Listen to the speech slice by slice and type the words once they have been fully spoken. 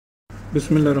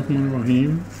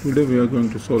Bismillahirrahmanirrahim. Today we are going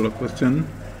to solve a question.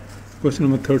 Question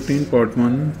number 13, part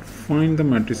 1. Find the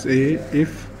matrix A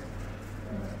if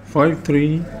 5,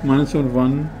 3, minus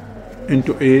 1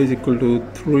 into A is equal to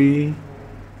 3,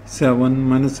 7,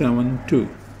 minus 7, 2.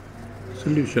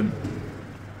 Solution.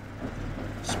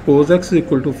 Suppose x is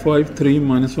equal to 5, 3,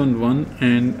 minus 1, 1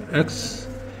 and x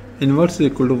inverse is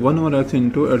equal to 1 over x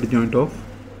into adjoint of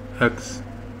x.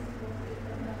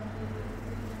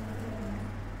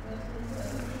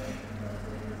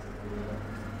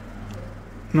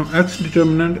 Now x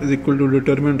determinant is equal to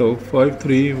determinant of 5,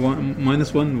 3, 1,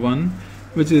 minus 1, 1,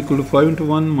 which is equal to 5 into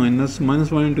 1 minus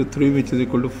 1 into 3, which is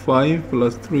equal to 5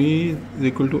 plus 3 is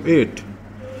equal to 8.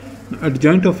 Now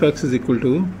adjoint of x is equal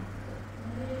to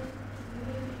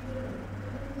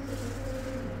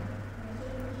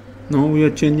now we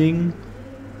are changing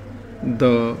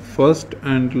the first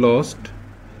and last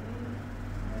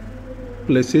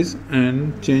places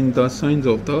and change the signs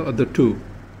of the other two.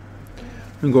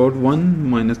 We got 1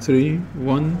 minus 3,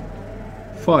 1,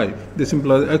 5. This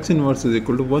implies x inverse is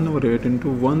equal to 1 over 8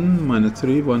 into 1 minus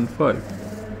 3, 1, 5.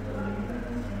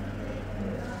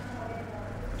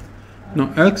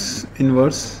 Now x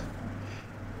inverse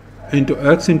into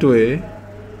x into a,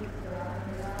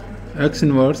 x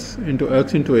inverse into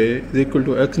x into a is equal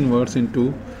to x inverse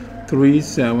into 3,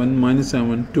 7, minus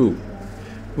 7, 2.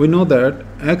 We know that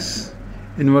x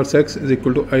inverse x is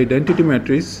equal to identity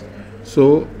matrix.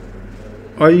 So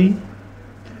I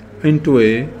into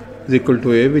A is equal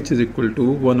to A, which is equal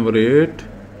to 1 over 8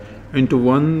 into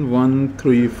 1, 1,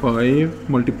 3, 5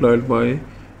 multiplied by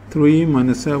 3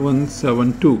 minus 7,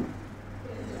 7, 2.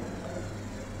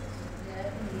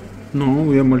 Now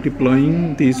we are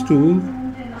multiplying these two.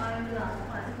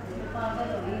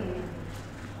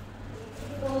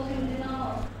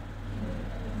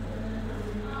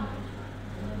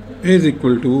 A is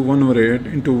equal to 1 over 8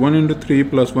 into 1 into 3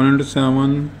 plus 1 into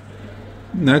 7.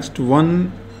 Next 1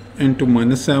 into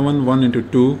minus 7, 1 into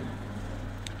 2,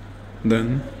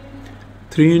 then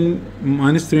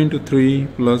minus 3 into 3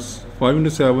 plus 5 into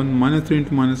 7, minus 3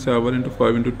 into minus 7 into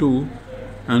 5 into 2,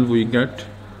 and we get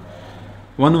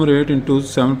 1 over 8 into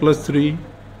 7 plus 3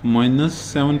 minus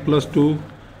 7 plus 2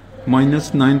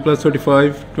 minus 9 plus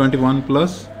 35, 21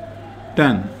 plus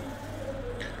 10.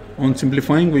 On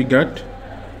simplifying we get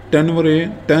 10 over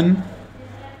 8, 10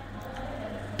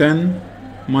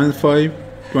 minus 5,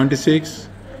 26,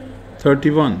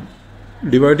 31.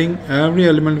 Dividing every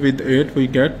element with 8, we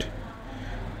get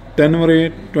 10 over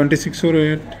 8, 26 over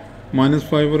 8, minus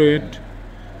 5 over 8,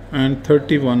 and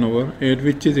 31 over 8,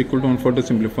 which is equal to, on further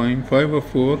simplifying, 5 over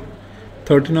 4,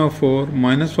 13 over 4,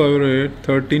 minus 5 over 8,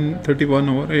 31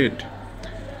 over 8.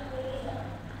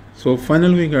 So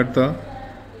finally we get the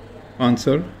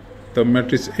answer. The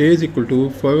matrix A is equal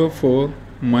to 5 over 4,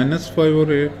 minus 5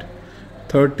 over 8,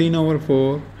 13 over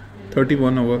 4,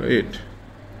 31 over 8.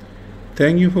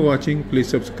 Thank you for watching. Please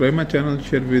subscribe my channel,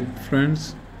 share with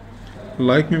friends,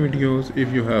 like my videos.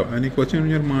 If you have any question in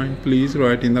your mind, please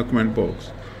write in the comment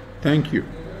box. Thank you.